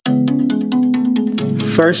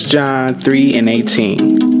1 John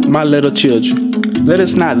 3:18. My little children, let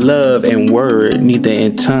us not love in word, neither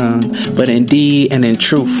in tongue, but in deed and in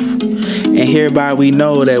truth. And hereby we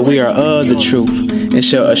know that we are of the truth, and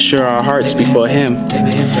shall assure our hearts before him.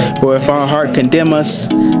 For if our heart condemn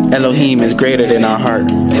us, Elohim is greater than our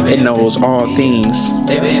heart. It knows all things.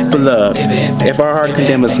 Beloved, if our heart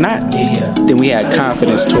condemn us not, then we have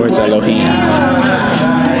confidence towards Elohim.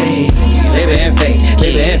 Live in faith,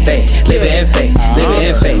 live in faith, live in faith, live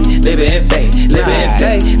in faith, live in faith, live in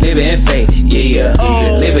faith, live in faith, yeah.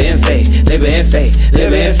 Live in faith, live in faith,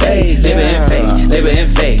 live in faith, live in faith, live in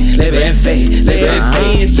faith, live in faith, live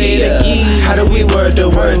in faith, yeah. How do we word the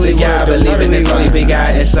words of Yah? Believe in his only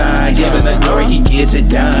begotten Son, giving the glory, he gets it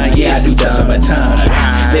done. Yeah, I do just on my tongue.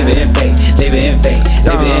 Live in faith, live in faith,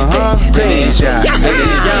 live in faith, live in faith, live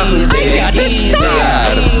in faith.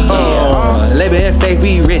 Live in faith,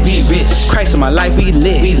 we rich. Christ in my life, we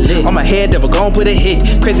lit. On my head, never gon' put a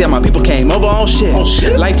hit. Crazy how my people came over on shit.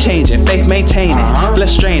 Life changing, faith maintaining,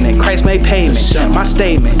 blessed straining, Christ made payment. My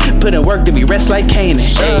statement, put in work to be rest like Canaan.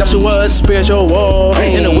 Joshua's spiritual war,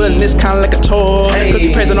 in the wilderness kinda like a tour. Cause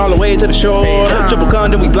we present all the way to the shore. Triple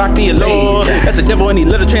gun, then we block the allure. That's the devil and he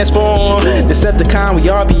let it transform. Decepticon, we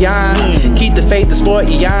all beyond. Keep the faith that's for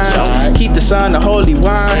eons. Keep the sun, the holy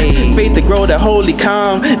wine. Faith to grow, the holy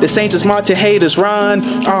calm. The saints is marching, haters run.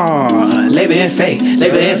 Live in faith,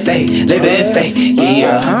 live in faith, live in faith,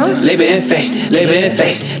 yeah. Live in faith, live in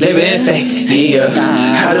faith, live in faith,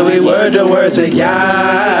 yeah. How do we word the words of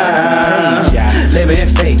Yah? Live in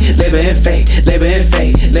faith, live in faith, live in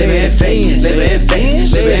faith, live in faith, live in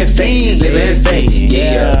faith, live in faith, live in faith,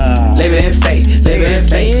 yeah. Live in faith, live in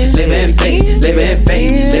faith, live in faith, live in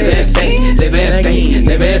faith, live in faith, live in faith,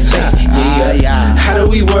 live in faith, yeah. How do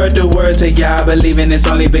we word the words of Yah? Believe in his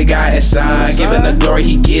only begotten Son, giving the glory,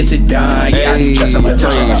 he gets it done. Yeah, I do trust on my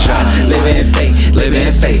tongue. Live in faith, live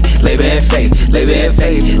in faith, live in faith, live in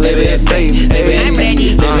faith, live in faith, live in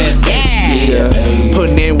faith, live in faith. Yeah.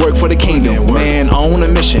 Putting in work for the kingdom, man on a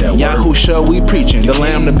mission. Yahusha, we preaching. The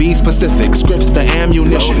lamb to be specific, scripts the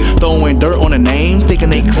ammunition. Throwing dirt on a name, thinking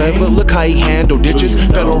they clever. Look how he handle ditches.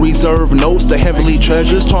 Federal Reserve notes, the heavenly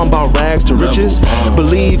treasures. Talking about rags to riches.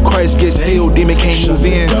 Believe Christ gets sealed, demon can't move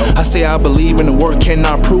in. I say I believe in the work,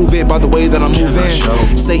 cannot prove it by the way that I'm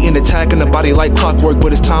moving. Satan attacking the body like clockwork,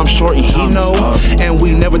 but his time short and he know. And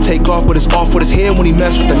we never take off, but it's off with his head when he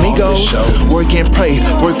mess with the amigos. Work and pray,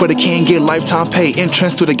 work for the king, get lifetime pay.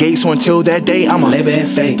 Entrance to the gate, so until that day, I'ma live in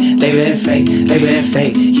faith, live in faith, live in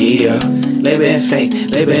faith, yeah. Live in faith,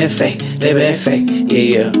 live in faith, live in faith,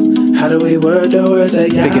 yeah. How do we word the words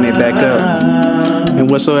of Yah? Picking it back up. And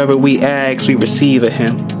whatsoever we ask, we receive of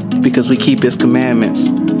him, because we keep his commandments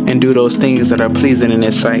and do those things that are pleasing in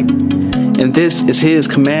his sight. And this is his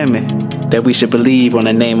commandment, that we should believe on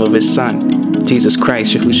the name of his Son, Jesus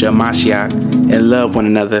Christ, Yahushua Mashiach, and love one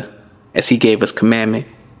another as he gave us commandment.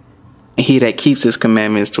 And he that keeps his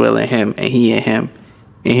commandments dwell in him, and he in him.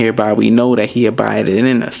 And hereby we know that he abideth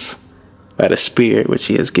in us by the Spirit which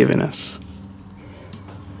he has given us.